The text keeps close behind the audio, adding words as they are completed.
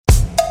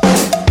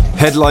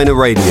Headliner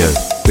Radio,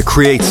 the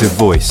creative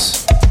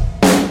voice.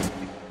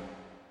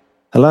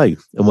 Hello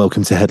and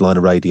welcome to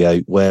Headliner Radio,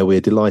 where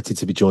we're delighted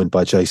to be joined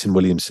by Jason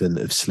Williamson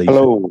of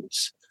Sleaford,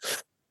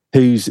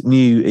 whose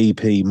new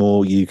EP,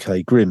 More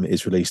UK Grim,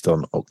 is released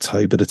on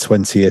October the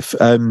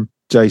 20th.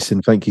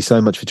 Jason, thank you so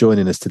much for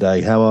joining us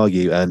today. How are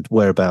you and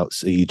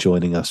whereabouts are you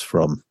joining us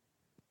from?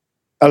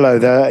 Hello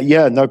there.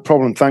 Yeah, no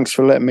problem. Thanks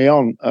for letting me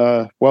on.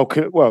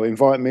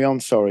 Invite me on,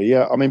 sorry.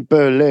 Yeah, I'm in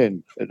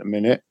Berlin at the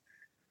minute.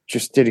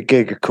 Just did a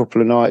gig a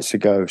couple of nights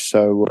ago.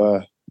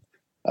 So,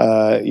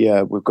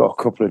 we've got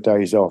a couple of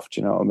days off.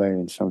 Do you know what I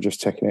mean? So I'm just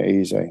taking it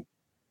easy.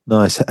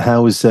 Nice.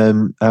 How was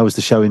the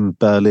show in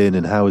Berlin,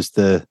 and how's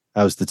the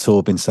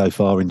tour been so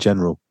far in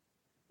general?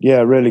 Yeah,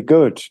 really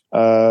good.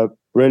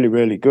 Really,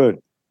 really good.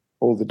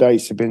 All the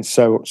dates have been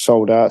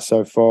sold out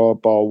so far,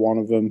 bar one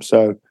of them.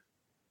 So,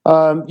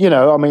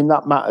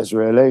 that matters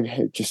really.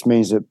 It just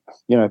means that,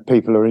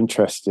 people are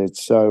interested.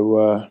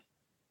 So,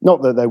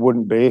 not that they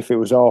wouldn't be if it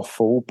was half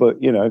full, but,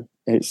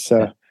 it's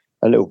a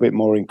little bit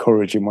more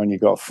encouraging when you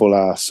got a full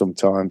house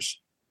sometimes.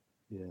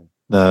 Yeah,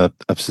 no,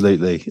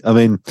 absolutely. I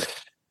mean,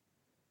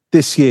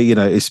 this year,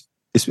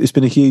 it's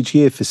been a huge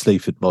year for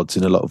Sleaford mods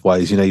in a lot of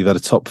ways. You've had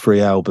a top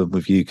 3 album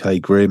with UK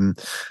Grim,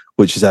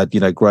 which has had,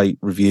 great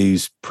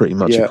reviews pretty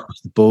much across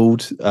the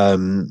board.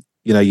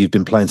 You've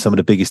been playing some of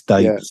the biggest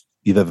dates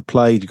you've ever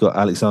played. You've got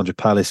Alexandra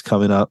Palace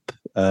coming up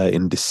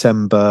in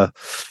December.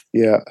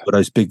 Yeah. Got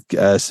those big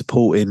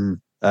supporting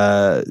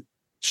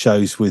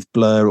shows with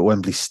Blur at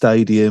Wembley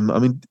Stadium. I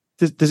mean,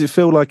 does it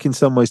feel like in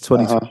some ways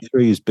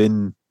 2023 has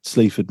been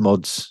Sleaford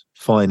mod's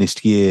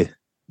finest year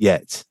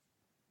yet?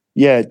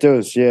 Yeah, it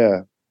does.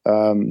 Yeah.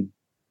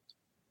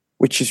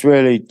 Which is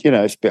really,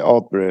 it's a bit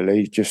odd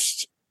really.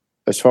 Just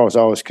as far as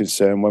I was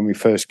concerned, when we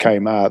first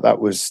came out, that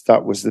was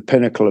the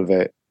pinnacle of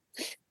it.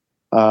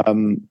 I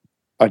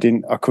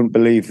couldn't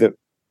believe that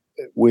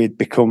we'd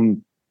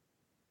become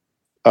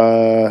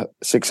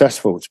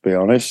successful, to be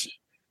honest.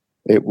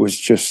 It was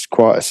just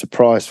quite a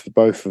surprise for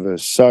both of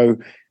us. So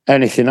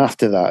anything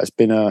after that has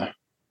been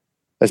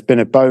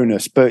a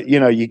bonus. But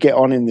you get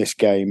on in this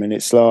game, and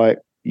it's like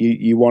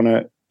you want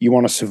to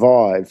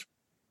survive,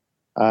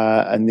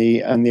 and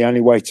the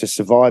only way to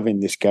survive in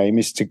this game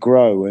is to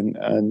grow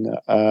and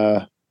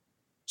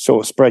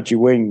sort of spread your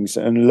wings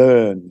and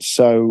learn.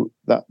 So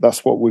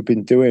that's what we've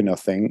been doing, I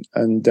think.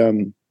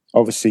 And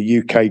obviously,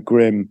 UK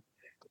Grim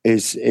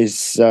is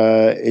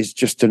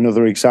just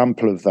another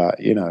example of that.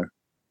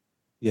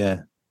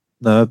 Yeah,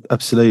 no,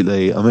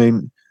 absolutely. I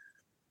mean,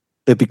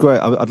 it'd be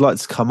great. I'd like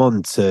to come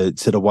on to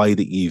the way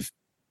that you've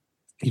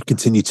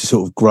continued to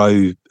sort of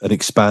grow and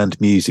expand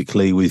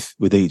musically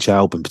with each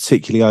album,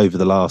 particularly over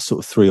the last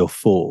sort of 3 or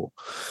 4.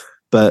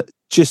 But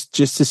just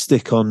to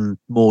stick on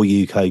More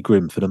UK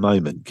Grim for the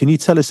moment, can you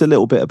tell us a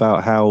little bit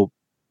about how?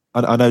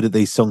 I know that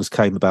these songs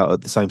came about at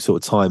the same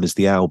sort of time as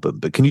the album,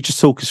 but can you just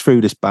talk us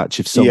through this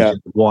batch of songs,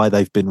 and why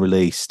they've been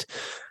released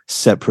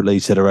separately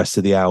to the rest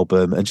of the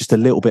album, and just a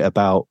little bit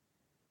about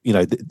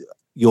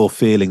your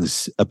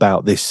feelings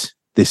about this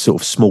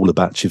sort of smaller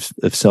batch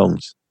of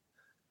songs?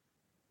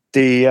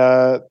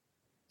 The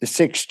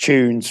 6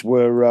 tunes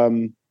were,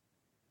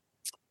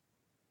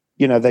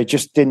 they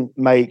just didn't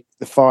make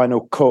the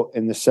final cut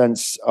in the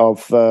sense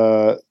of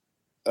they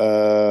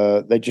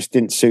just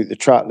didn't suit the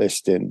track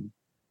listing.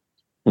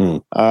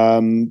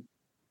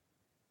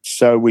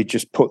 So we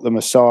just put them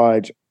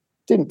aside.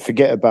 Didn't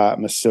forget about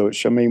them as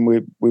such. I mean,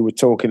 we were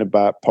talking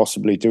about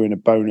possibly doing a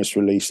bonus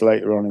release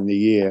later on in the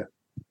year.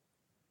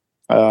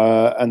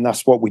 And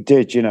that's what we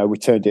did, we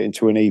turned it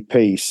into an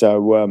EP.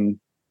 So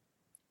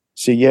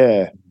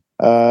yeah,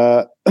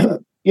 I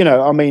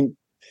mean,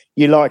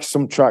 you like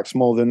some tracks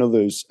more than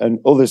others, and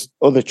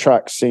other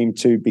tracks seem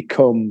to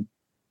become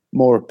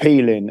more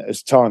appealing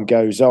as time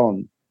goes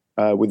on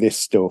with this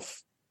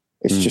stuff.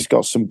 It's just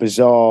got some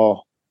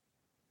bizarre,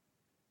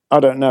 I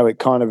don't know, it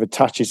kind of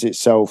attaches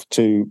itself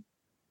to,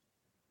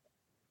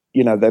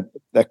 they're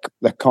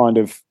kind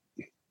of,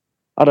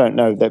 I don't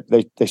know,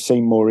 they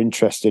seem more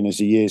interesting as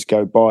the years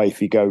go by if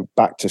you go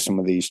back to some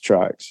of these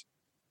tracks.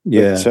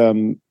 Yeah. But,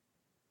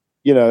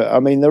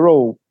 I mean, they're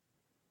all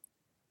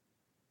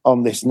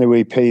on this new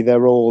EP.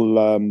 They're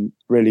all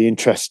really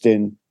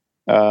interesting.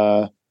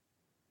 I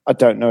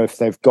don't know if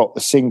they've got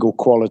the single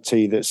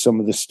quality that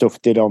some of the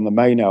stuff did on the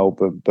main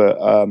album, but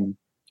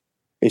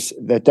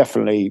they're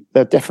definitely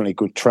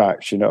good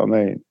tracks. You know what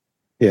I mean?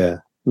 Yeah.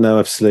 No,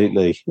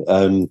 absolutely.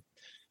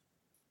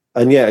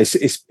 And yeah,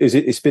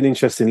 it's been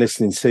interesting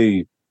listening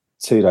to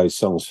those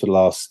songs for the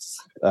last.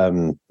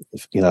 I've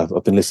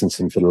been listening to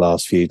them for the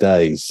last few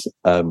days,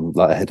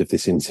 like ahead of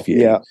this interview.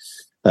 Yeah,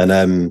 and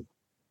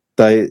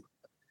I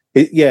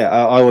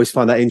always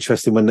find that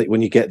interesting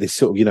when you get this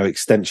sort of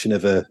extension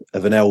of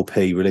an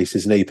LP released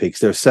as an EP, because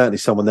there is certainly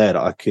someone there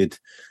that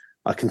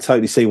I can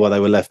totally see why they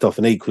were left off,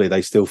 and equally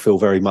they still feel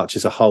very much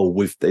as a whole.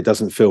 It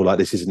doesn't feel like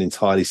this is an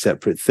entirely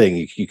separate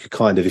thing. You could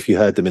kind of, if you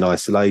heard them in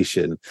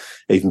isolation,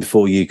 even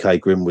before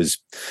UK Grim was,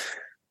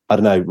 I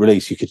don't know,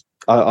 released, you could.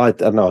 I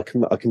don't know.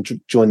 I can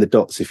join the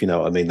dots, if you know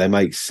what I mean. They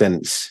make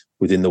sense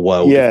within the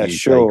world. Yeah, of UK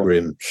sure,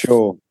 Grim.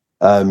 sure.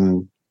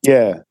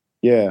 Yeah.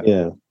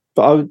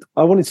 But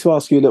I wanted to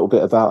ask you a little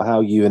bit about how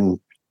you and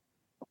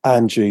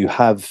Andrew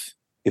have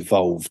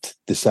evolved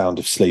the sound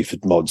of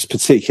Sleaford Mods,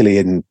 particularly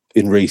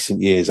in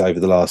recent years over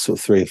the last sort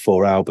of 3 or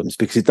 4 albums,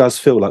 because it does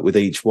feel like with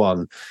each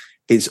one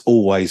it's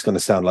always going to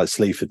sound like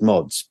Sleaford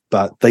Mods,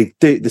 but the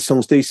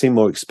songs do seem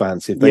more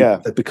expansive.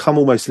 They've become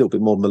almost a little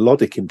bit more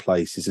melodic in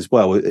places as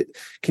well.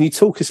 Can you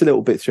talk us a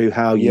little bit through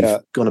how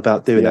you've gone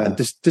about doing that? And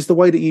does the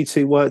way that you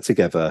two work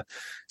together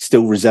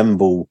still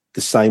resemble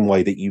the same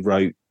way that you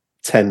wrote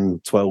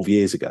 10, 12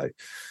 years ago?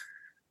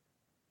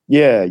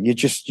 Yeah,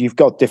 you've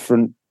got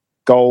different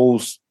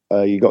goals,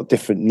 you've got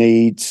different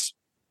needs,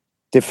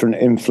 different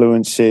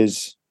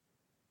influences,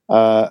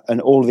 and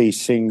all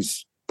these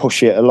things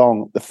push it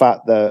along. The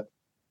fact that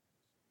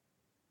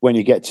when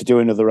you get to do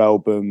another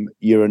album,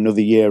 you're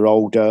another year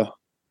older,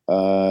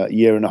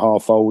 year and a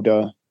half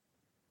older,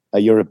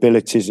 your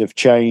abilities have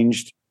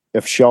changed,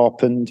 have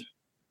sharpened.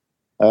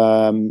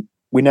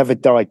 We never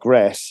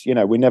digress,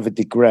 we never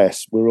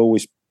digress. We're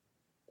always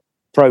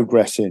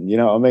progressing, you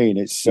know what I mean?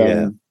 It's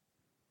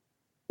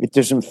it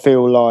doesn't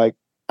feel like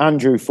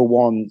Andrew, for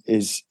one,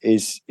 his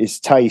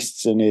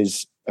tastes and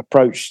his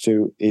approach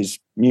to his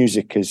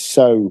music is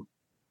so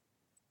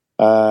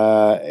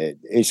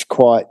it's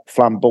quite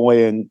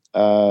flamboyant.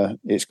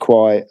 It's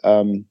quite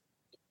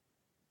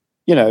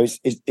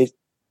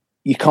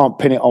you can't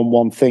pin it on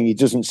one thing. He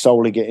doesn't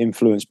solely get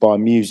influenced by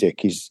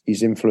music.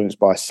 He's influenced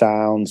by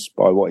sounds,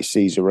 by what he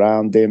sees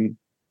around him.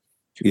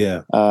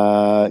 Yeah.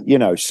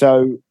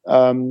 So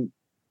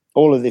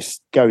all of this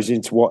goes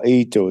into what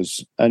he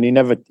does, and he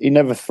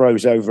never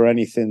throws over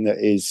anything that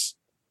is.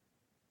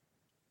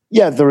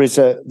 Yeah, there is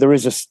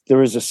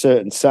a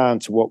certain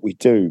sound to what we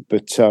do,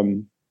 but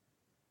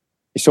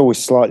it's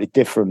always slightly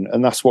different,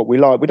 and that's what we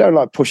like. We don't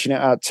like pushing it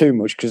out too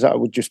much because that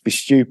would just be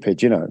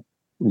stupid,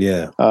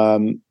 Yeah.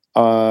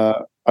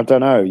 I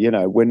don't know.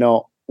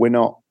 We're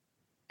not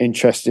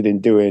interested in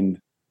doing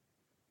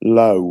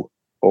low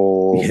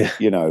or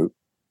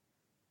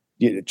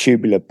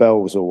tubular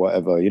bells or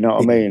whatever. You know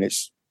what I mean?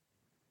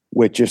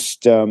 We're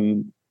just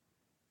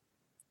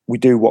we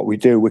do what we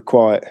do. We're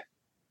quite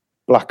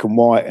black and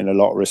white in a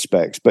lot of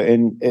respects, but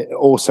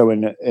also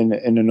in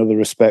another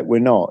respect we're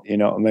not. You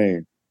know what I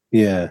mean?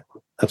 Yeah,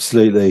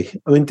 absolutely.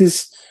 I mean,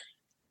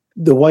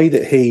 the way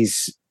that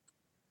he's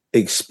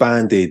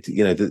expanded,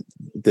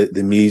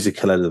 the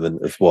musical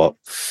element of what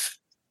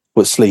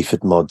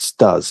Sleaford Mods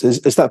does,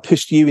 has that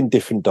pushed you in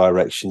different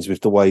directions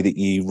with the way that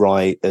you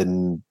write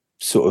and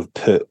sort of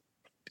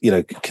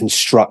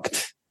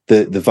construct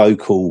the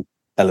vocal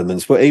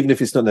elements? But even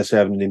if it's not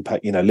necessarily having an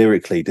impact,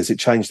 lyrically, does it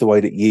change the way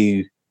that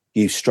you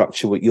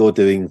structure what you're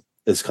doing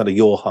as kind of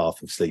your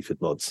half of Sleaford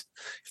Mods,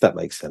 if that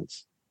makes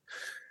sense?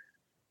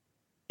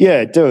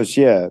 Yeah, it does.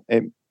 Yeah,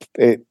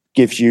 it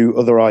gives you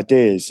other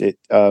ideas. It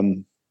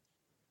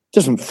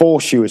doesn't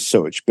force you as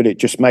such, but it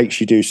just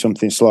makes you do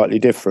something slightly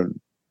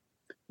different.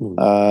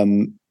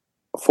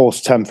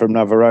 Forced 10 from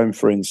Navarone,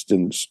 for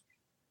instance,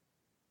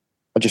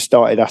 I just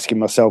started asking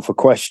myself a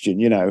question,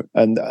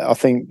 and I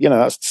think,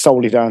 that's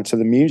solely down to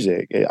the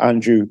music.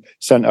 Andrew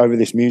sent over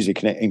this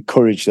music and it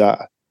encouraged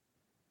that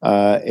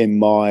in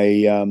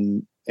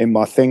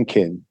my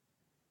thinking.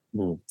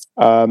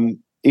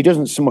 He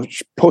doesn't so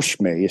much push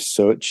me as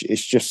such.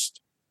 It's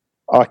just,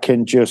 I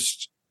can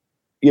just,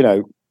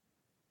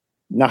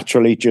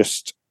 naturally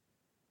just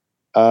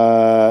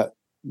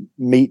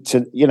meet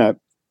to,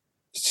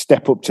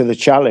 step up to the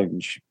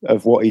challenge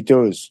of what he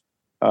does.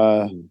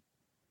 And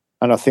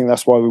I think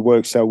that's why we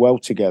work so well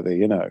together,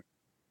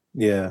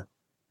 Yeah,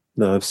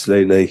 no,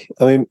 absolutely.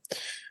 I mean,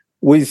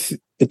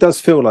 it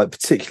does feel like,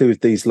 particularly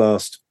with these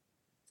last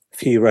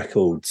few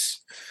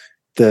records,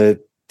 the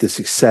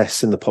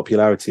success and the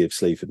popularity of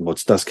Sleaford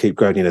Mods does keep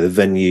growing. The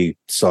venue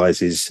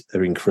sizes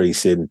are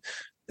increasing.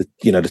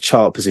 The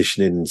chart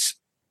positions,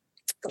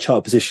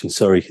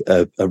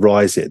 are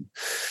rising.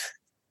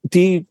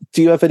 Do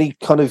you have any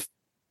kind of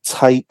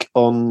take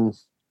on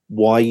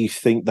why you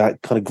think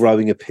that kind of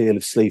growing appeal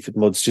of Sleaford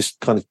Mods just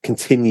kind of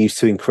continues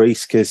to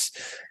increase? Because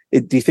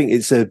do you think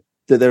that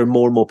there are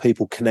more and more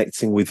people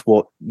connecting with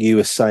what you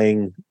are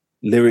saying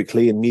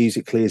lyrically and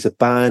musically as a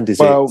band? Is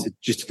it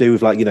just to do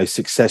with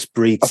success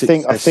breeds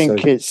success? I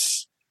think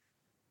it's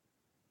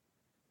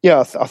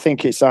I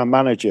think it's our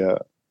manager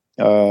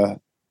to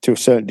a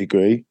certain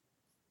degree.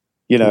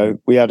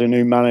 We had a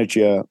new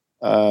manager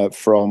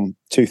from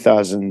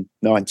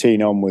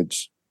 2019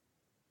 onwards.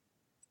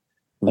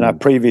 And our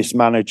previous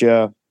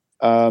manager,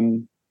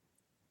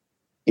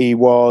 he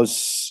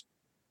was,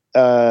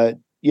 I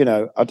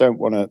don't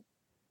want to,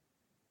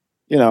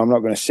 I'm not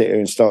going to sit here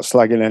and start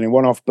slagging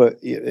anyone off, but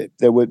it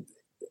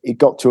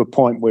got to a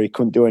point where he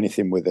couldn't do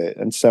anything with it.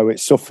 And so it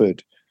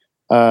suffered.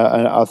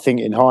 And I think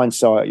in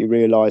hindsight, you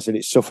realise that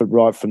it suffered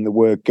right from the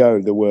word go.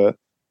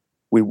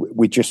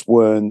 We just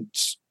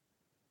weren't,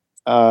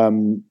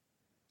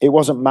 it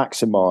wasn't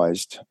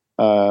maximised.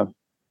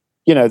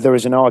 There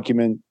is an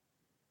argument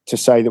to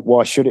say that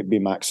why should it be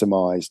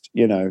maximised?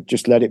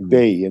 Just let it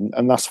be,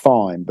 and that's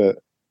fine. But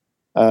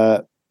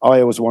I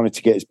always wanted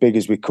to get as big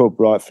as we could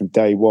right from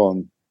day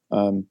one,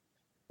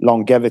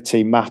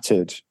 Longevity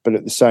mattered, but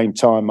at the same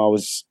time, I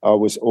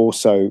was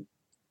also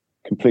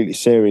completely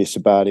serious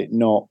about it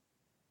not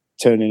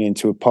turning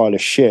into a pile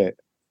of shit.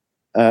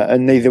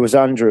 And neither was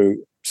Andrew.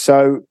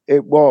 So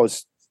it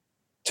was,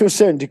 to a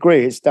certain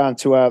degree, it's down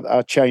to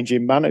our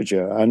changing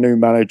manager. Our new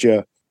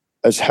manager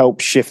has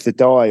helped shift the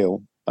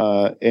dial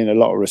in a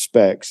lot of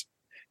respects.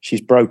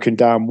 She's broken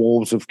down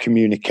walls of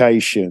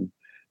communication.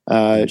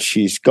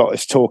 She's got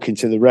us talking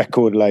to the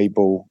record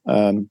label.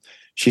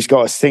 She's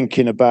got us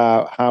thinking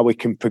about how we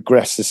can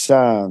progress the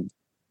sound.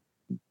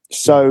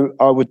 So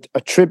I would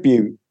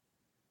attribute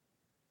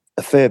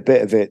a fair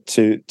bit of it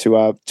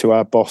to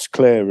our boss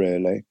Claire,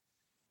 really.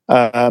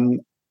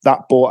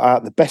 That brought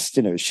out the best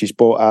in us. She's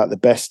brought out the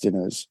best in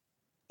us.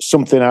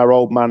 Something our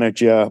old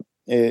manager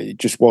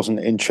just wasn't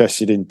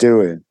interested in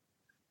doing.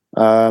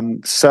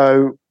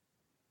 So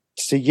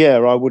yeah,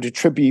 I would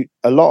attribute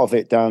a lot of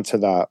it down to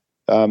that.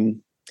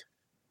 And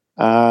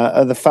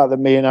the fact that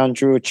me and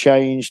Andrew have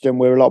changed and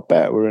we're a lot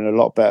better. We're in a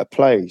lot better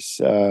place.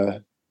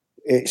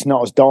 It's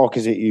not as dark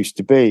as it used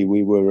to be.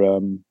 We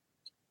were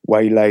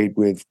waylaid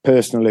with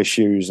personal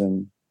issues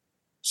and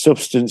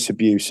substance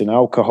abuse and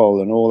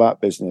alcohol and all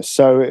that business.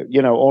 So,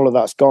 all of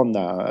that's gone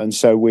now. And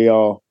so we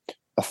are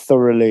a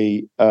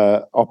thoroughly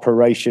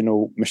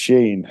operational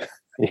machine,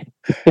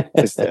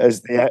 as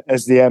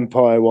the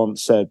Empire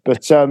once said.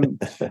 But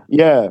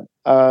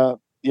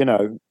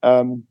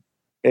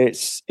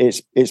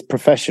it's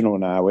professional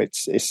now.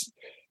 It's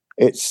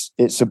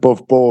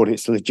above board.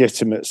 It's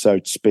legitimate, so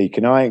to speak.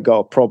 And I ain't got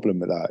a problem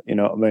with that. You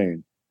know what I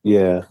mean?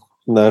 Yeah,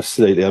 no,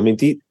 absolutely. I mean,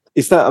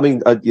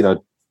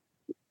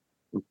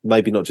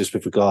 maybe not just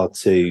with regard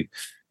to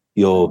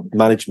your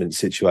management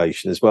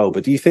situation as well,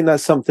 but do you think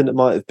that's something that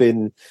might have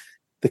been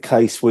the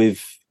case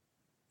with,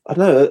 I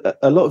don't know,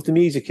 a lot of the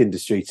music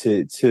industry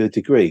to a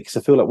degree? Because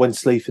I feel like when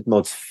Sleaford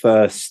Mods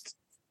first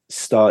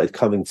started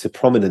coming to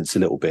prominence a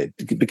little bit,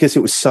 because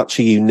it was such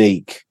a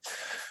unique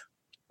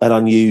and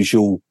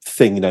unusual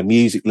thing,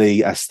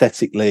 musically,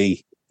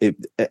 aesthetically,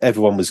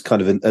 everyone was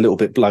kind of a little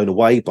bit blown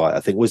away by it. I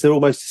think, was there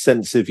almost a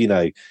sense of,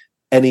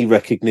 any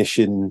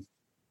recognition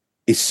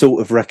is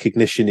sort of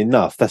recognition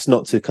enough? That's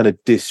not to kind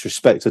of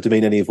disrespect or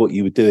demean any of what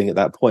you were doing at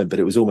that point, but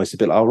it was almost a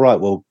bit like, all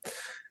right, well,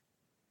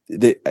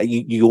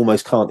 you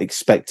almost can't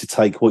expect to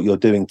take what you're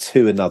doing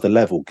to another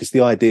level, because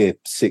the idea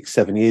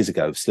 6-7 years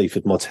ago of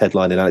Sleaford Mods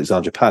headlining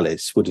Alexandra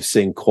Palace would have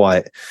seemed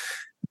quite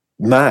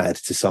mad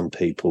to some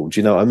people. Do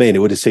you know what I mean? It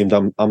would have seemed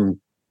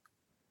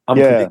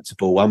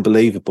unpredictable,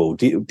 unbelievable.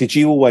 Did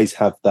you always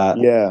have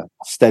that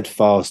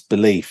steadfast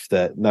belief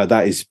that, no,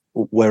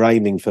 we're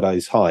aiming for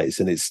those heights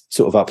and it's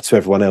sort of up to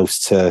everyone else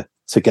to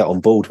get on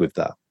board with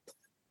that?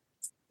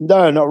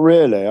 No, not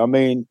really. I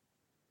mean,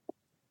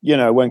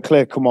 when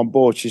Claire come on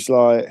board, she's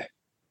like,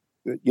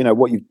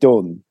 what you've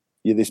done,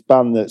 you're this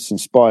band that's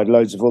inspired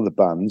loads of other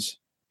bands.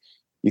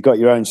 You've got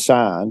your own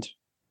sound.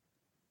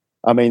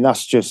 I mean,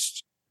 it's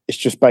just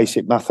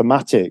basic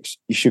mathematics.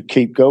 You should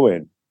keep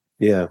going.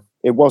 Yeah.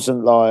 It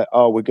wasn't like,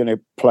 oh, we're going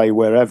to play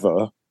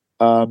wherever.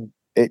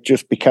 It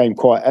just became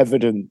quite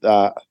evident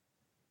that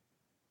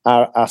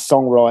our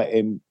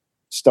songwriting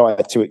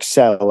started to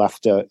excel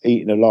after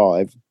Eaten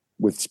Alive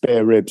with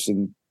Spare Ribs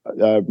and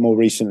more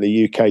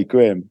recently UK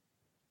Grim.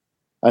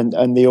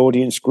 And the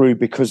audience grew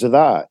because of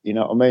that. You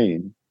know what I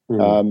mean?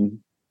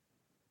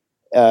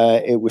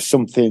 It was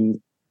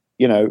something,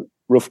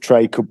 Rough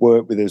Trade could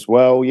work with as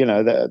well.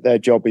 Their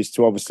job is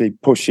to obviously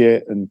push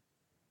it and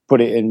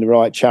put it in the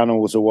right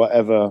channels or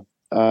whatever.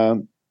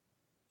 And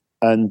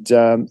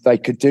they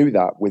could do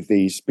that with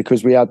these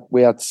because we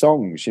had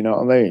songs. You know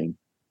what I mean?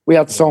 We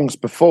had songs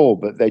before,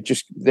 but they've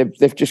just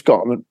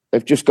gotten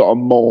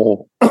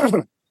more.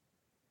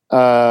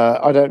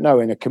 I don't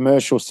know. In a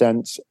commercial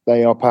sense,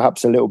 they are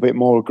perhaps a little bit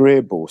more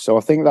agreeable. So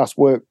I think that's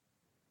worked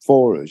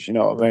for us. You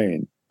know what I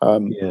mean?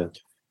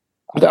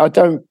 I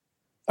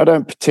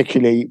don't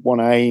particularly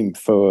want to aim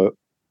for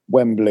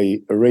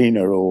Wembley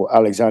Arena or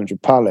Alexandra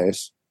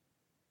Palace.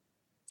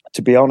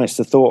 To be honest,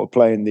 the thought of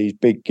playing these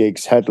big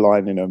gigs,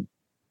 headlining them,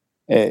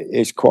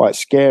 is quite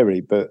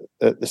scary. But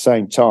at the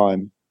same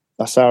time,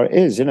 that's how it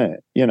is, isn't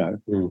it?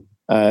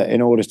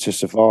 In order to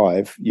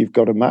survive, you've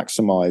got to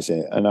maximize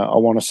it. And I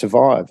want to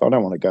survive. I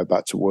don't want to go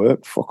back to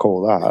work. Fuck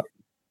all that.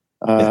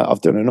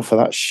 I've done enough of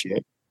that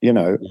shit.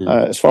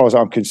 As far as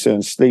I'm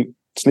concerned,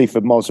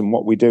 Sleaford Mods and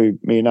what we do,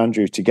 me and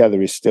Andrew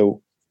together, is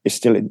still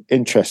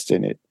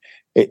interesting.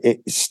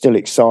 It's still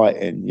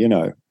exciting.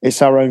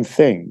 It's our own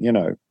thing.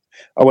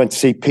 I went to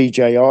see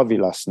PJ Harvey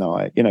last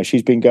night.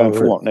 She's been going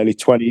for nearly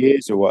 20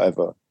 years or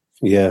whatever.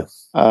 Yeah.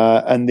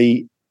 And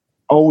the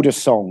older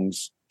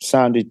songs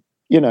sounded,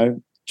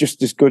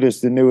 just as good as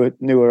the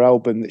newer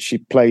album that she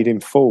played in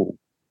full.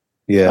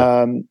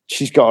 Yeah.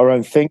 She's got her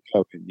own thing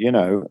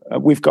going,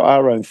 we've got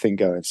our own thing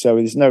going. So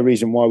there's no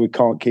reason why we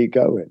can't keep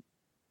going.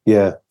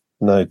 Yeah,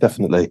 no,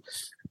 definitely.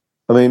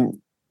 I mean,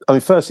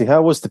 firstly,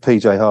 how was the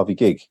PJ Harvey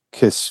gig?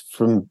 Because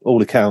from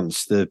all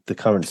accounts, the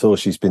current tour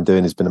she's been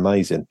doing has been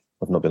amazing.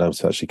 I've not been able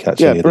to actually catch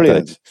any of the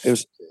dates.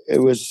 It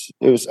was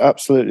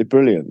absolutely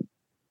brilliant.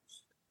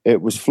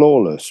 it was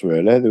flawless.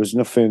 Really, there was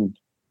nothing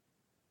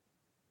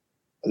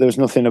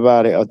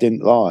about it I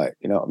didn't like.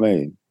 You know what I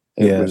mean?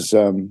 It was,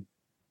 her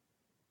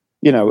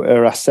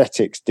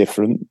aesthetic's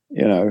different.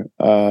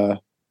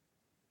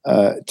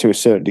 To a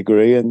certain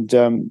degree, and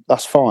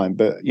that's fine.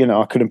 But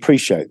I can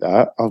appreciate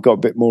that. I've got a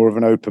bit more of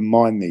an open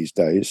mind these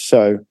days,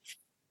 so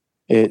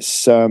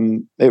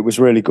it was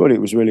really good.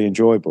 It was really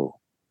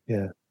enjoyable.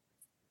 Yeah,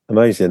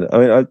 amazing. I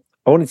mean, I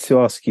wanted to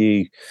ask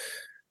you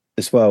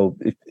as well,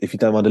 if you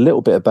don't mind, a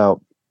little bit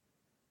about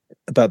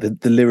the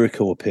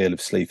lyrical appeal of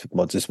Sleaford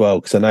Mods as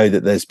well, because I know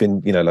that there's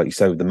been, like you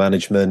say, with the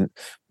management,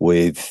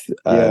 with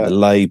the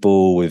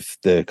label, with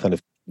the kind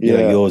of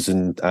yours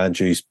and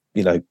Andrew's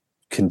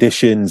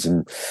conditions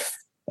and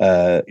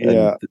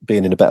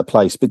being in a better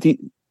place. But do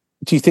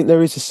you think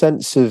there is a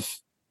sense of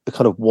a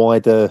kind of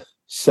wider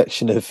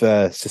section of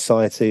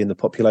society and the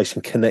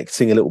population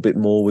connecting a little bit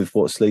more with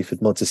what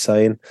Sleaford Mods are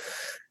saying?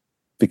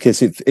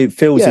 Because it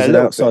feels as an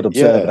outside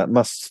observer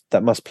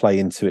that must play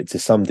into it to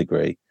some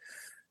degree.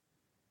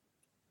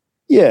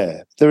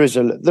 Yeah, there is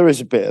a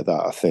bit of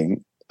that, I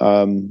think.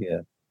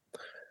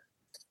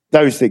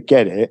 Those that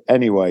get it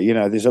anyway,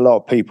 there's a lot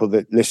of people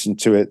that listen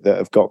to it that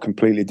have got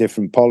completely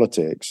different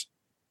politics.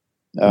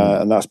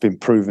 And that's been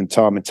proven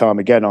time and time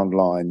again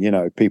online,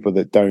 people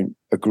that don't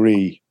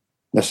agree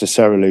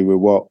necessarily with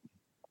what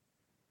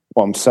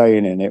I'm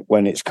saying in it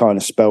when it's kind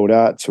of spelled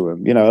out to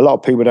them. A lot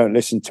of people don't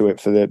listen to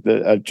it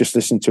just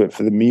listen to it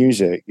for the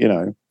music,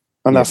 and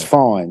that's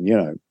fine,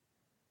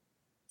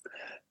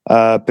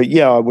 But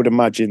I would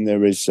imagine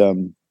there is a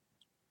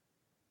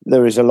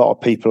lot of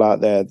people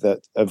out there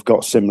that have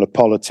got similar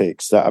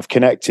politics that have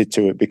connected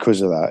to it because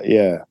of that.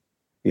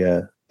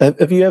 Yeah.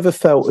 Have you ever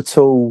felt at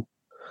all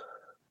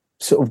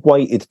sort of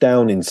weighted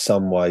down in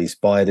some ways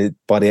by the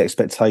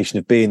expectation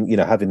of being,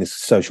 having this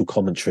social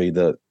commentary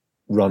that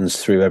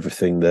runs through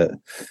everything that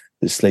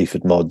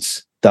Sleaford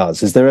Mods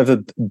does? Has there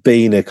ever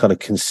been a kind of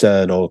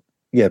concern or,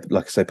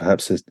 like I say,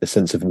 perhaps a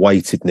sense of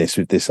weightedness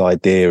with this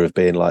idea of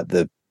being like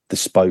the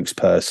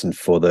spokesperson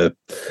for the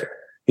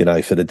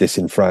for the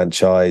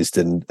disenfranchised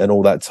and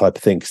all that type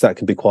of thing? Because that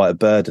can be quite a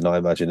burden, I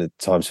imagine, at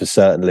times for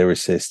certain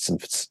lyricists and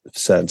for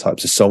certain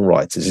types of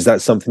songwriters. Is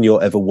that something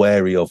you're ever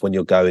wary of when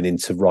you're going in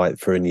to write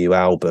for a new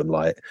album?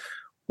 Like,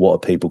 what are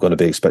people going to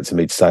be expecting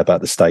me to say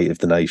about the state of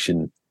the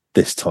nation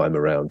this time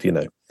around,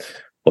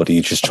 Or do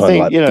you just try and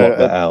block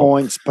that out?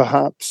 Points,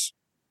 perhaps.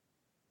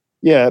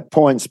 Yeah, at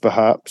points,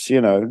 perhaps,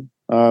 at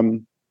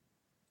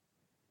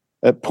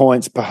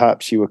points,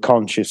 perhaps you were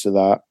conscious of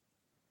that.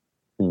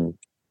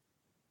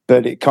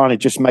 But it kind of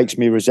just makes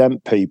me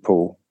resent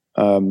people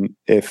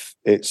if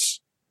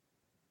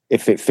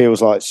it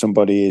feels like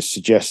somebody is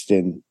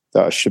suggesting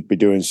that I should be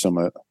doing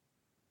something.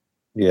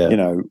 Yeah.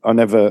 I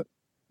never,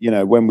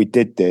 when we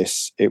did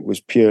this, it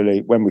was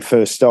purely, when we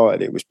first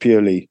started, it was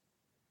purely,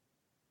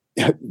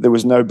 there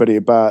was nobody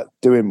about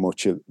doing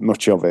much of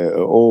it at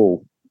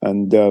all.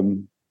 And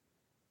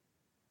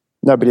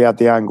nobody had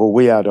the angle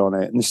we had on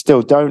it, and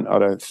still don't, I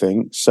don't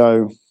think.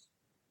 So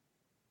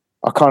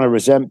I kind of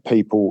resent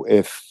people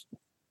if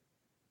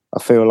I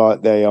feel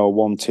like they are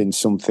wanting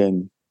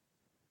something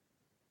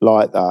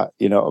like that,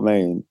 you know what I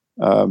mean?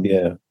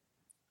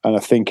 And I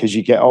think as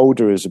you get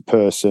older as a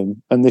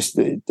person, and this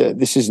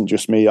isn't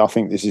just me, I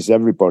think this is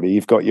everybody,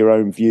 you've got your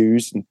own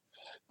views, and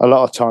a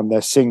lot of time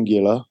they're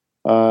singular.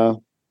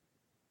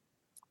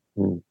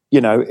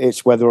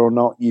 It's whether or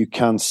not you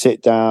can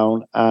sit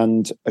down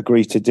and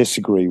agree to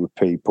disagree with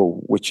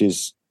people, which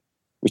is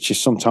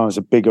sometimes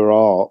a bigger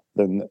art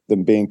than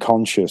being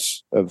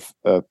conscious of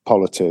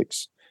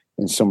politics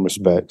in some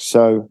respects.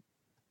 So,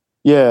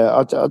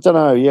 I don't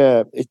know.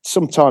 Yeah,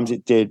 sometimes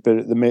it did,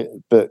 but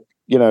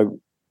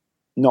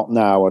not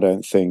now. I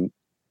don't think.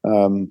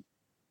 I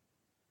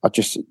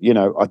just,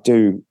 I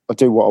do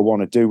what I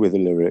want to do with the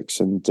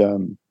lyrics, and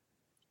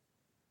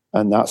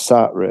that's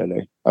that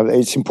really.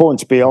 It's important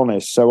to be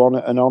honest. So,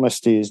 and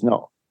honesty is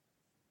not.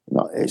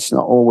 It's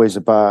not always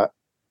about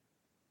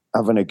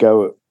having a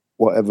go at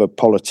whatever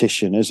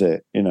politician, is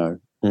it?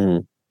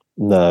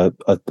 No,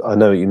 I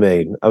know what you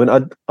mean. I mean,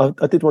 I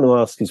did want to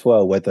ask as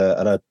well whether,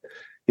 and I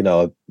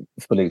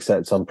fully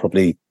accept I'm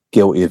probably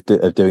guilty of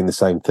doing the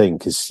same thing,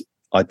 because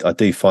I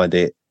do find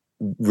it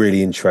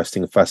really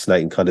interesting and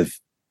fascinating to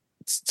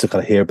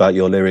hear about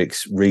your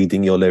lyrics,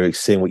 reading your lyrics,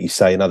 seeing what you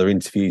say in other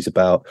interviews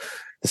about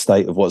the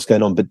state of what's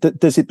going on. But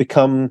does it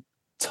become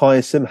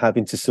tiresome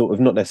having to sort of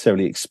not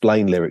necessarily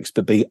explain lyrics,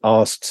 but be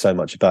asked so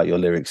much about your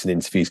lyrics in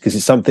interviews? Because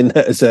it's something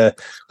that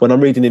when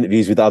I'm reading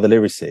interviews with other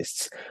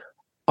lyricists,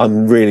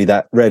 I'm rarely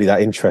that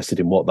interested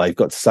in what they've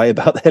got to say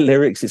about their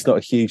lyrics. It's not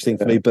a huge thing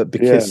for me, but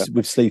because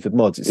with Sleaford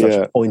Mods, it's such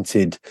a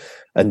pointed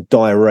and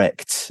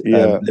direct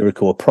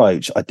lyrical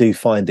approach, I do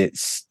find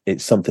it's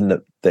something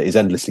that is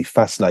endlessly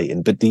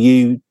fascinating. But do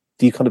you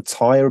kind of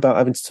tire about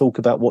having to talk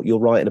about what you're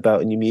writing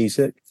about in your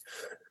music?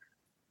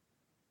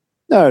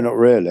 No, not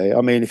really.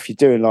 I mean, if you're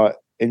doing like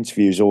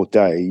interviews all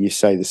day, you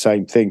say the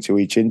same thing to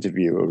each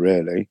interviewer,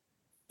 really.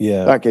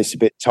 Yeah. That gets a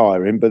bit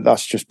tiring, but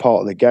that's just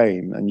part of the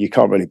game, and you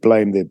can't really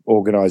blame the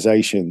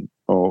organisation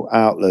or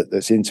outlet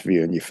that's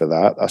interviewing you for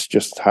that. That's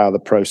just how the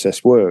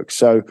process works.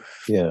 So,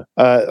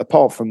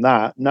 apart from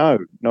that, no,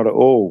 not at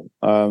all.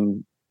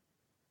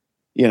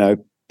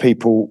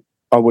 People,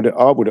 I would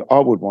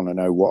want to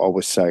know what I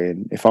was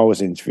saying if I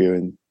was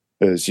interviewing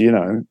us.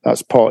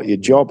 That's part of your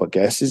job, I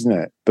guess, isn't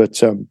it? But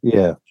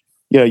the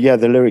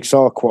lyrics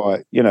are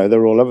quite,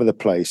 they're all over the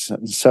place,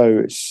 and so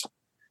it's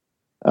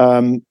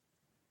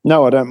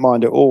no, I don't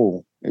mind at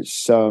all.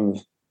 It's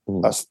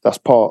that's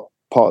part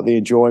of the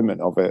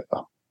enjoyment of it,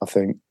 I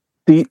think.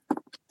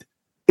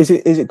 Is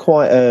it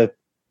quite a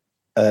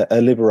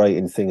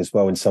liberating thing as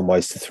well in some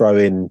ways to throw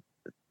in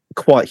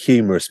quite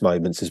humorous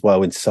moments as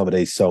well into some of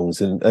these songs,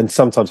 and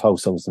sometimes whole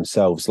songs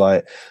themselves?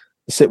 Like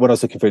when I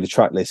was looking through the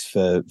track list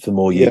for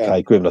more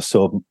UK Grim, I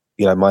saw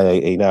My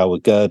 18-Hour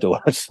Girdle.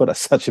 I just thought that's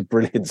such a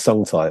brilliant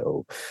song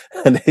title,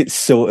 and it's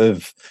sort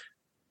of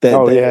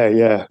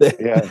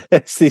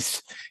it's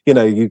this,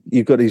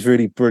 you've got these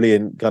really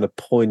brilliant kind of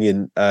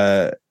poignant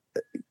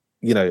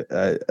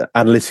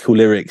analytical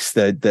lyrics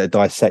that are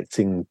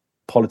dissecting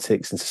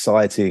politics and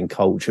society and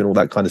culture and all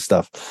that kind of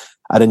stuff,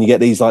 and then you get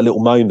these like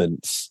little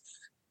moments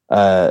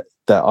that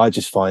I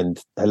just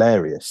find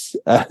hilarious.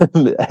 Are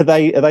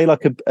they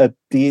like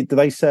do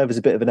they serve as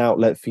a bit of an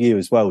outlet for you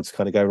as well to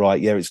kind of go,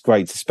 right, yeah, it's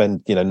great to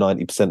spend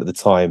 90% of the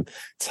time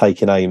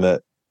taking aim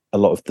at a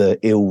lot of the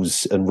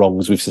ills and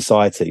wrongs with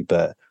society,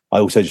 but I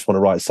also just want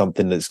to write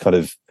something that's kind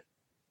of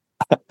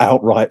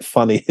outright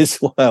funny as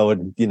well,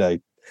 and well,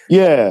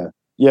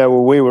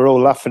 we were all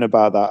laughing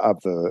about that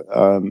advert.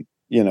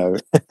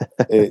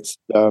 It's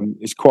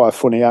quite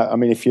funny. I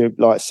mean, if you're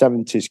like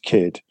 70s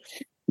kid,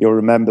 you'll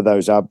remember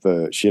those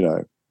adverts.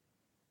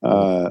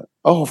 Oh,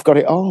 I've got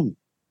it on.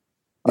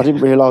 I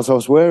didn't realise I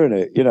was wearing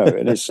it.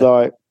 And it's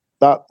like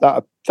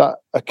that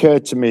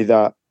occurred to me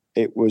that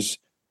it was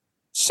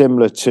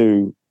similar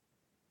to,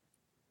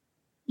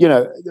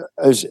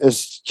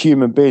 as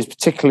human beings,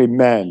 particularly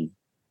men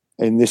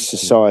in this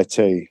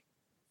society.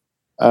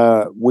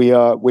 We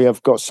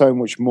have got so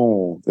much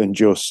more than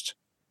just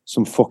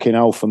some fucking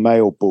alpha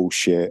male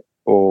bullshit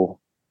or,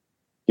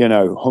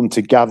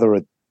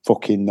 hunter-gatherer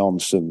fucking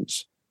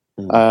nonsense.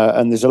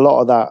 And there's a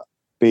lot of that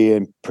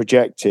being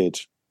projected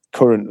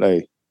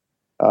currently.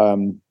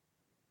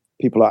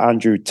 People like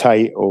Andrew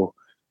Tate or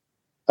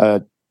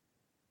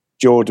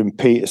Jordan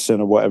Peterson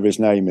or whatever his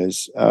name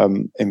is,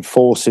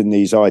 enforcing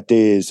these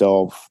ideas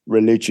of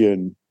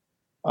religion,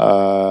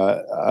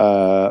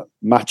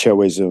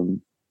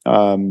 machoism,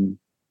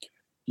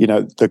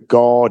 the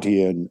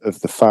guardian of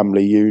the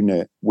family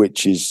unit,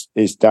 which is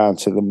down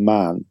to the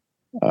man.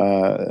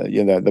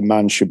 The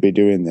man should be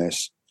doing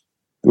this.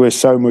 We're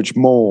so much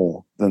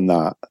more than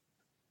that.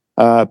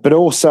 But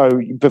also,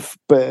 but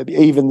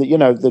even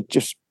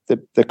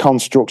the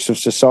constructs of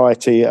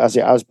society as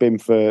it has been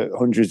for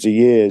hundreds of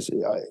years,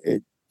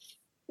 it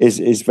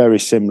is very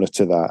similar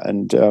to that.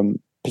 And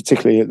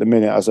particularly at the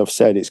minute, as I've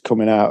said, it's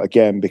coming out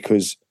again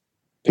because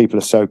people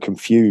are so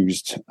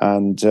confused.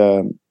 And,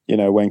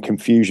 when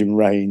confusion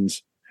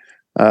reigns,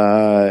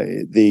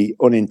 the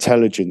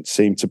unintelligent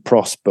seem to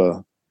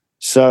prosper.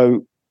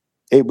 So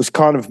it was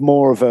kind of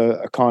more of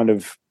a kind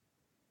of,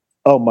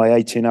 oh, my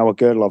 18-hour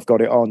girdle, I've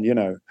got it on,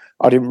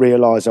 I didn't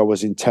realise I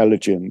was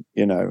intelligent,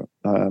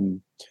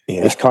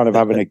 It's kind of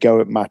having a go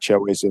at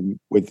machoism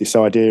with this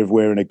idea of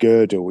wearing a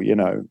girdle,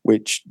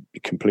 which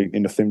completely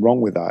nothing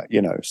wrong with that,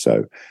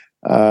 So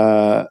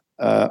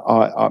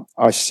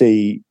I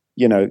see,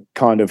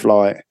 kind of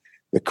like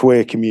the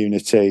queer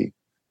community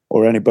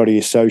or anybody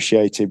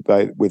associated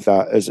with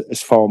that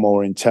as far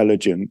more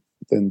intelligent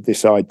than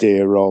this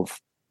idea of,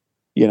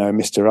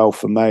 Mr.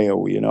 Alpha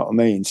Male, you know what I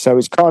mean? So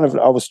it's kind of,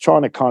 I was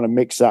trying to kind of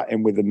mix that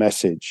in with the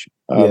message.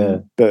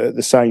 But at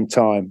the same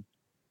time,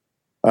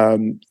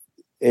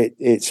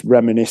 it's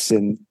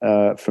reminiscent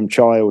from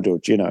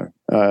childhood,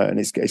 and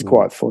it's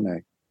quite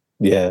funny.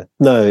 Yeah,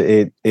 no,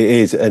 it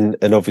is. And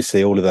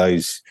obviously all of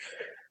those,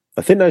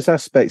 I think those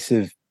aspects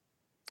of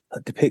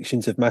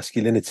depictions of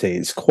masculinity,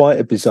 it's quite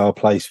a bizarre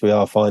place we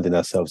are finding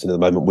ourselves in at the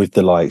moment with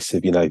the likes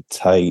of,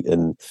 Tate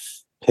and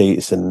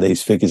Peterson,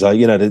 these figures.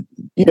 The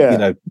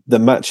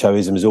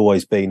machoism has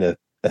always been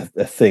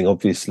a thing,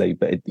 obviously,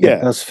 but it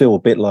does feel a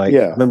bit like,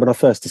 I remember when I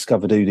first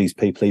discovered who these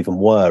people even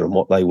were and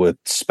what they were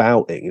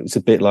spouting, it was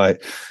a bit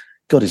like,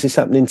 God, is this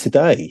happening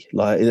today?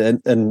 Like,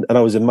 and I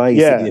was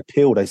amazed at the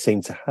appeal they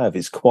seem to have.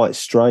 It's quite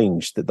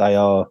strange that they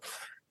are.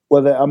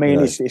 Well,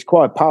 it's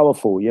quite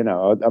powerful,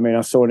 I mean,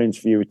 I saw an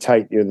interview with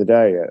Tate the other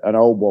day, an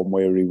old one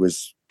where he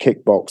was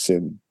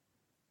kickboxing,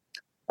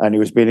 and he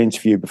was being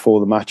interviewed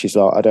before the match. He's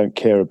like, I don't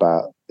care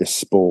about this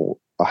sport.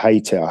 I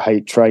hate it. I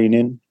hate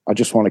training. I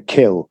just want to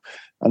kill.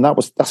 And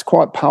that's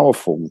quite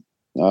powerful.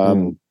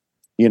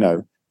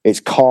 It's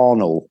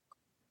carnal,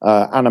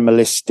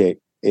 animalistic.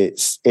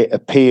 It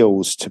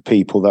appeals to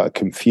people that are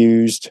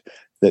confused,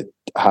 that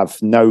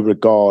have no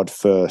regard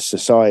for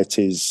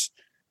society's,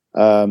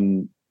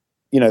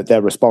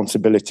 their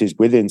responsibilities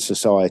within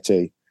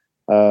society,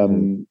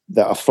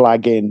 that are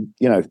flagging,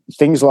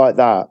 things like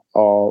that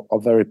are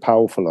very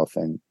powerful, I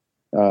think.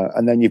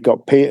 And then you've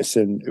got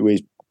Peterson, who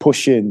is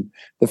pushing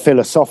the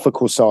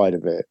philosophical side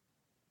of it.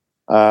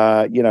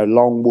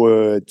 Long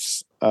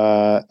words,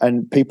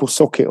 and people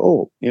suck it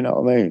up. You know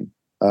what I mean?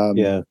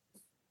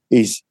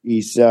 He's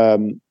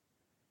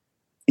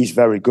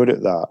very good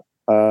at that,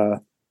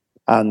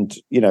 and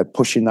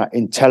pushing that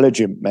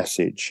intelligent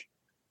message.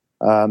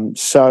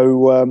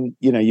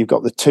 You've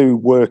got the two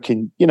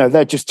working.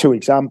 They're just two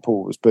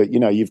examples, but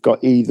you've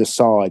got either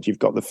side. You've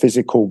got the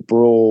physical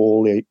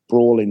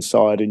brawling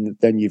side, and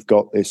then you've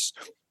got this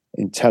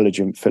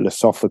intelligent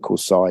philosophical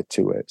side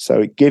to it. So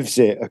it gives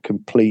it a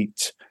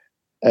complete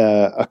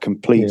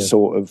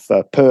sort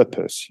of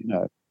purpose.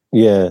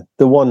 Yeah,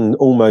 the one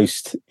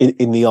almost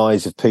in the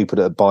eyes of people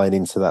that are buying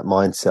into that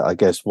mindset, I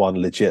guess one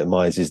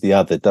legitimizes the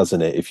other,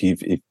 doesn't it? If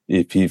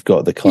you've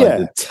got the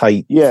kind of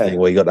Tate thing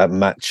where you got that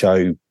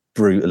macho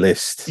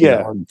brutalist,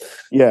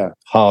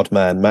 hard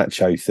man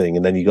macho thing,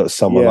 and then you got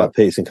someone like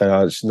Peterson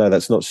going, no,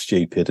 that's not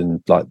stupid,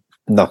 and like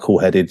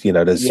knuckleheaded,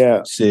 there's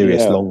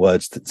serious long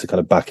words to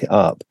kind of back it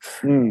up.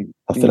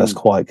 I think that's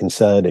quite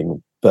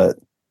concerning, but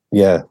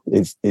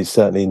it's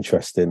certainly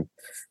interesting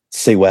to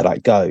see where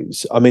that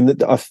goes. I mean,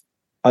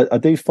 I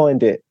do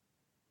find it,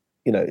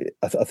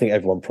 I think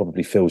everyone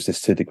probably feels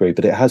this to a degree,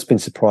 but it has been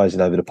surprising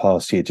over the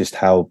past year just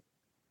how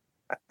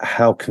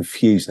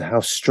confused and how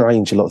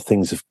strange a lot of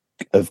things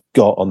have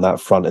got on that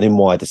front and in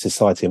wider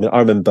society. I mean, I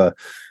remember,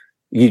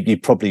 you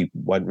probably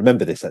won't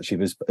remember this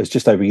actually, it was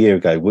just over a year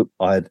ago,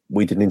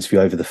 we did an interview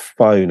over the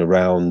phone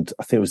around,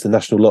 I think it was the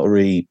National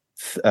Lottery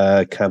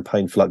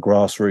campaign for like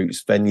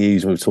grassroots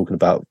venues, and we were talking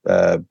about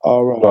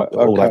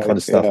all that kind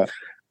of stuff.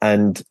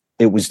 And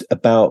it was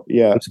about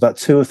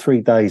 2 or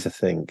 3 days, I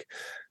think,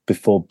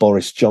 before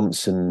Boris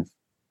Johnson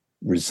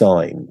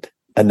resigned.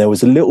 And there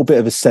was a little bit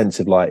of a sense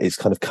of like, it's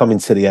kind of coming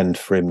to the end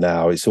for him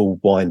now. It's all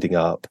winding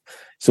up.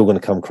 It's all going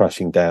to come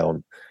crashing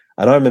down.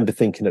 And I remember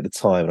thinking at the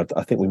time, and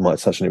I think we might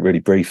touch on it really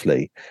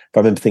briefly, but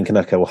I remember thinking,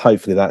 okay, well,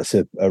 hopefully that's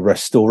a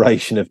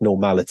restoration of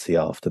normality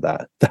after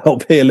that. There'll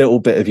be a little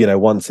bit of,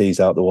 once he's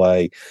out the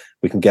way,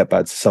 we can get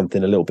back to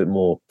something a little bit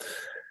more,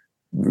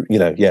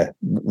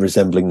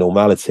 resembling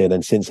normality. And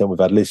then since then, we've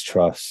had Liz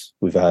Truss,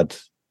 we've had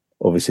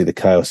obviously the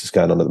chaos that's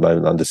going on at the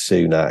moment under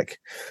Sunak.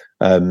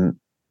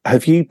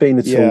 Have you been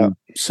at all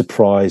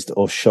surprised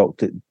or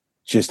shocked at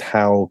just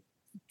how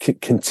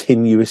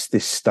continuous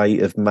this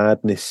state of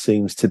madness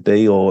seems to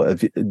be, or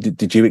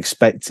did you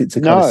expect it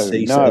to kind of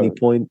cease at any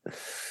point?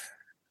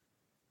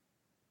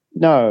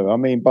 No, I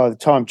mean, by the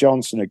time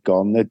Johnson had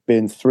gone, there'd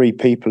been 3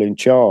 people in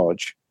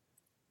charge.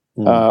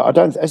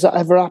 Has that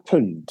ever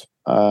happened?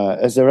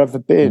 Has there ever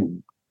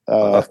been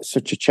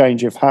such a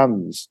change of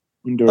hands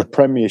under a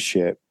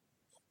premiership?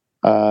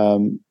 I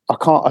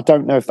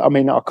don't know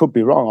I could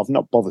be wrong. I've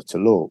not bothered to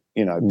look,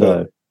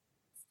 but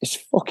it's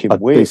fucking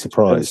weird. I'd be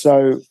surprised. And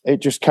so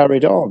it just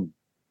carried on.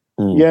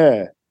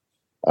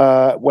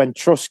 When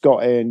Truss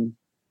got in,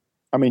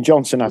 I mean,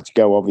 Johnson had to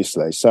go,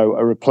 obviously, so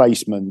a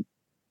replacement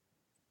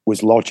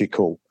was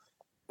logical,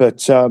 but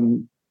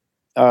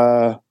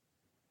that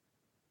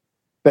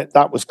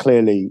was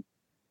clearly,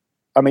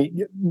 I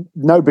mean,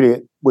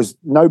 nobody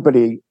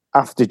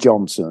after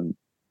Johnson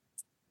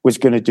was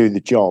going to do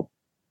the job,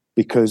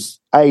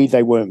 because A,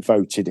 they weren't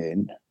voted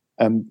in,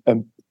 and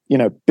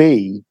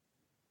B,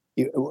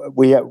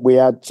 we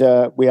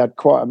had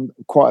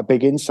quite a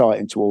big insight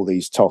into all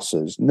these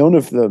tossers. None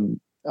of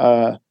them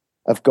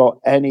have got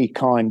any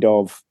kind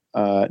of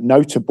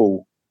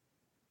notable,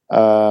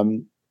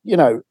 none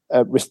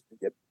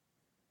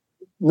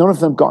of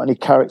them got any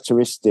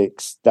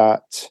characteristics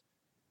that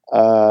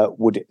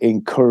would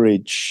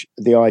encourage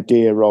the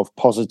idea of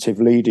positive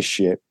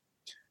leadership,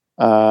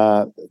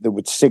 that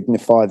would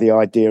signify the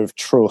idea of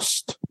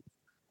trust,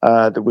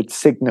 that would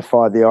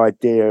signify the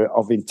idea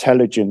of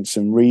intelligence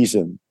and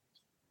reason.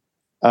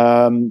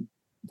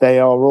 They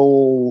are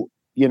all,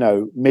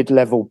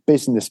 mid-level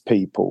business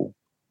people.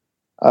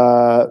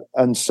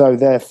 And so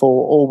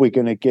therefore all we're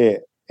going to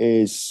get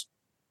is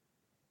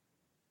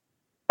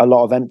a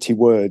lot of empty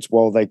words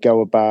while they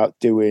go about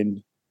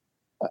doing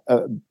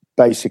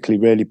basically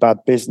really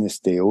bad business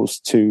deals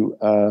to,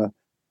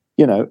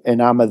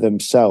 enamor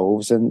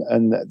themselves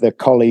and the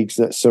colleagues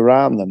that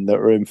surround them that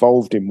are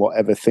involved in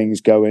whatever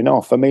thing's going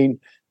off. I mean,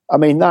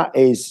 that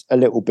is a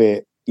little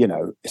bit,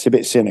 it's a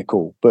bit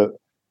cynical, but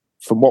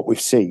from what we've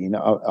seen,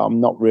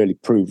 I'm not really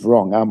proved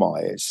wrong, am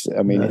I? It's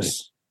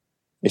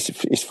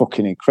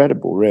fucking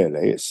incredible,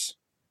 really.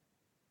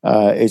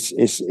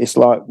 It's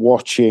like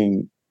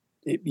watching.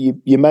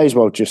 You may as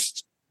well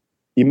just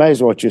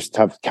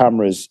have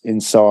cameras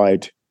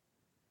inside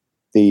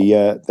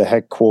the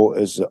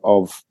headquarters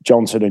of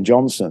Johnson and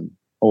Johnson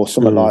or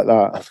something like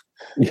that,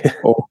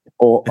 or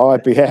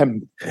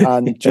IBM,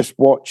 and just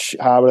watch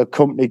how a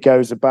company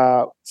goes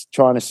about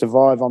trying to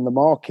survive on the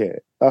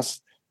market.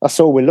 That's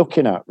all we're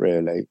looking at,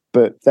 really.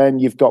 But then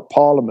you've got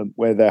Parliament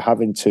where they're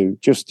having to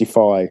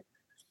justify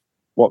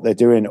what they're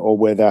doing, or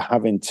where they're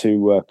having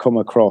to come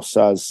across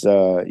as,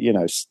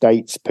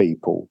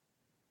 statespeople.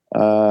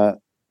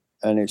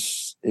 And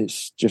it's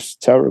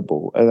just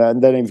terrible.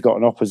 And then you've got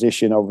an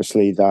opposition,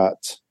 obviously,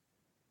 that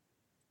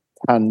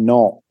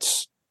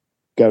cannot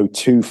go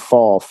too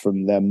far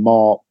from their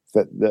mark,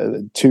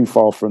 too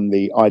far from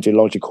the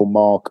ideological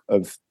mark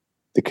of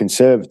the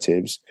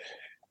Conservatives,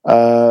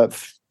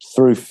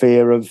 through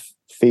fear of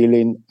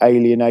feeling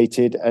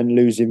alienated and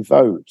losing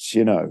votes.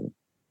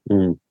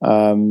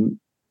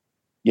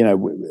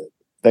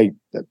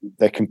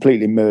 They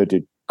completely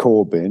murdered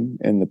Corbyn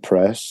in the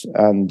press,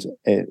 and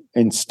it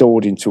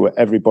installed into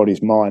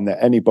everybody's mind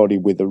that anybody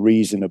with a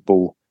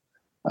reasonable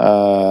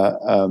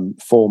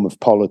form of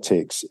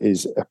politics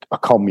is a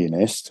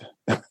communist.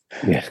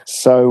 Yeah.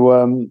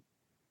 So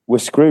we're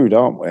screwed,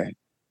 aren't we?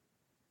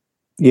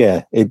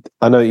 Yeah,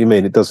 I know what you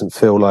mean. It doesn't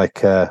feel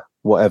like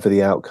whatever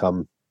the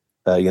outcome,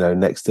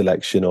 next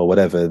election or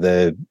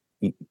whatever,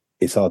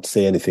 it's hard to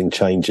see anything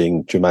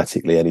changing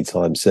dramatically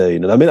anytime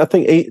soon. And I mean, I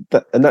think,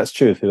 and that's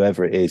true of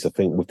whoever it is. I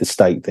think with the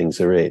state things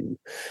are in,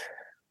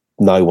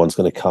 no one's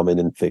going to come in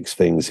and fix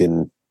things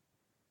in,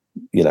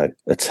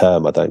 a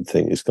term. I don't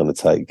think it's going to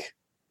take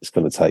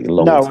a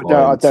long time.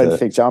 No, I don't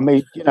think so. I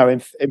mean,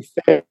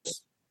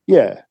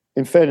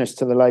 in fairness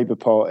to the Labour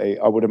Party,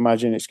 I would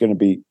imagine it's going to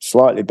be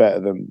slightly better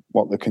than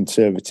what the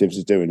Conservatives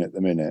are doing at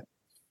the minute.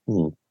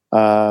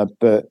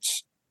 But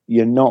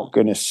you're not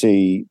going to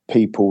see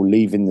people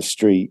leaving the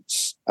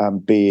streets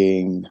and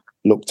being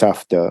looked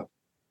after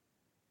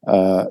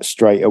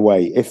straight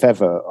away, if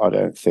ever. I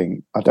don't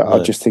think. I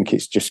just think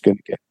it's just going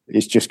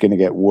to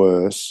get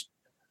worse.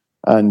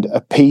 And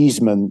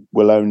appeasement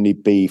will only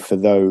be for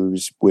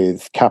those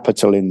with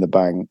capital in the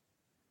bank.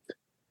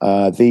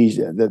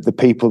 The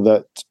people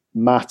that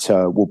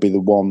matter will be the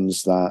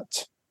ones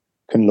that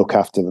can look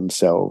after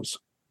themselves,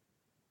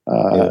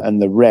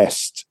 and the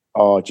rest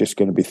are just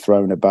going to be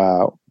thrown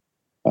about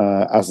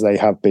as they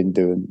have been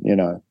doing.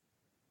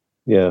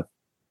 Yeah,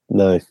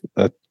 no,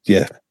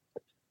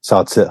 it's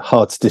hard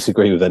to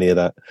disagree with any of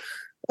that.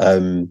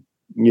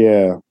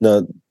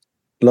 No.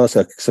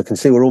 Lastly, so I can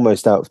see we're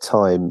almost out of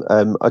time.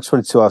 I just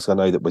wanted to ask, I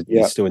know that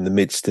we're still in the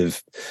midst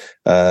of,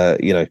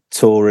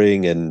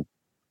 touring, and,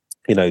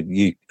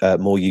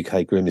 more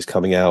UK Grim is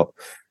coming out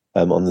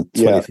on the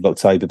 20th of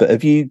October. But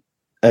have you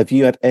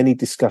had any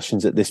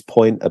discussions at this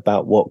point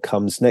about what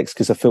comes next?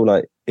 Because I feel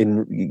like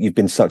you've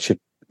been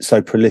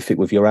so prolific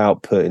with your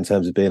output in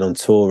terms of being on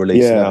tour,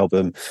 releasing an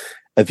album.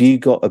 Have you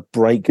got a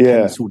break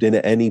penciled in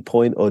at any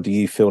point? Or do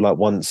you feel like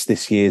once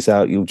this year's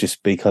out, you'll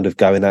just be kind of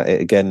going at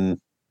it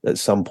again at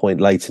some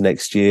point later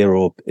next year,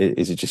 or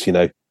is it just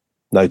no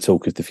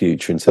talk of the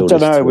future until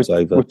this tour's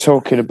over? We're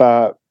talking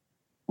about,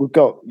 we've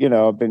got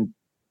I've been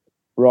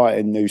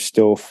writing new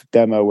stuff,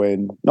 not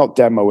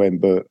demoing,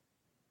 but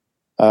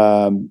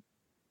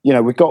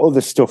we've got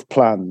other stuff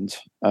planned,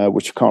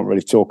 which I can't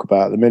really talk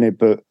about at the minute.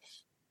 But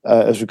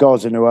as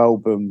regards a new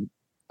album,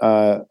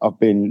 I've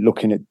been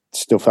looking at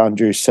stuff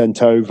Andrew's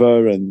sent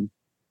over, and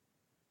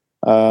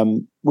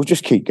we'll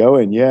just keep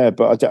going,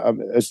 But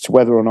as to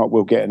whether or not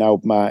we'll get an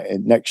album out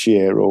in next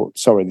year,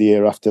 the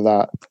year after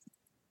that,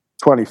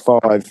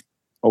 25,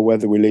 or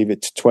whether we leave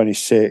it to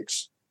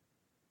 26,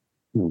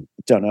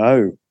 don't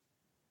know.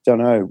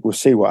 We'll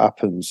see what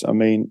happens. I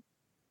mean,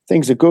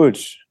 things are good.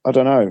 I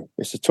don't know.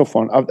 It's a tough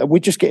one. We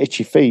just get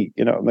itchy feet.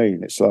 You know what I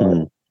mean? It's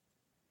like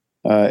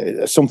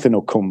something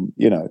will come.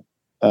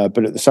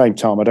 But at the same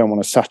time, I don't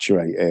want to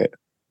saturate it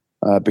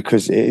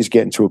because it is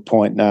getting to a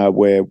point now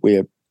where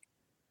we're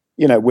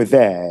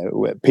there,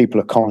 where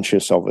people are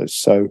conscious of us.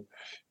 So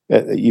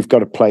you've got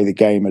to play the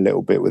game a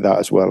little bit with that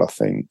as well, I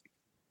think.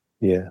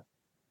 Yeah.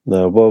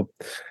 No, well,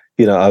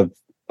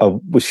 I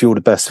wish you all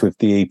the best with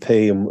the EP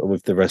and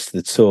with the rest of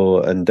the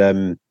tour. And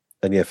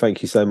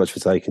thank you so much for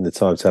taking the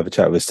time to have a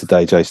chat with us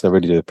today, Jason. I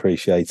really do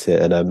appreciate it.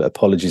 And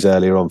apologies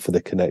earlier on for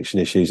the connection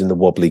issues and the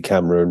wobbly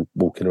camera and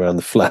walking around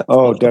the flat.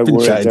 Oh, don't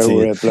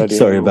worry.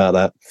 Sorry about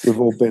that. We've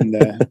all been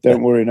there.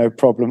 Don't worry, no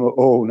problem at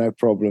all. No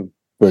problem.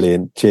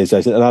 Brilliant. Cheers,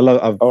 Jason. And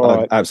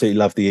I absolutely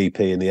love the EP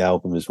and the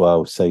album as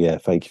well. So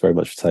thank you very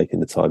much for taking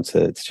the time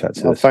to chat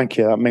to us. Thank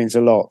you. That means a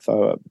lot.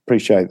 So I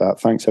appreciate that.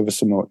 Thanks ever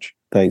so much.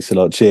 Thanks a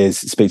lot. Cheers.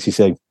 Speak to you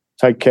soon.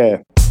 Take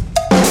care.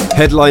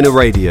 Headliner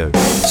Radio,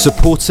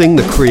 supporting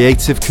the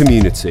creative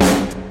community.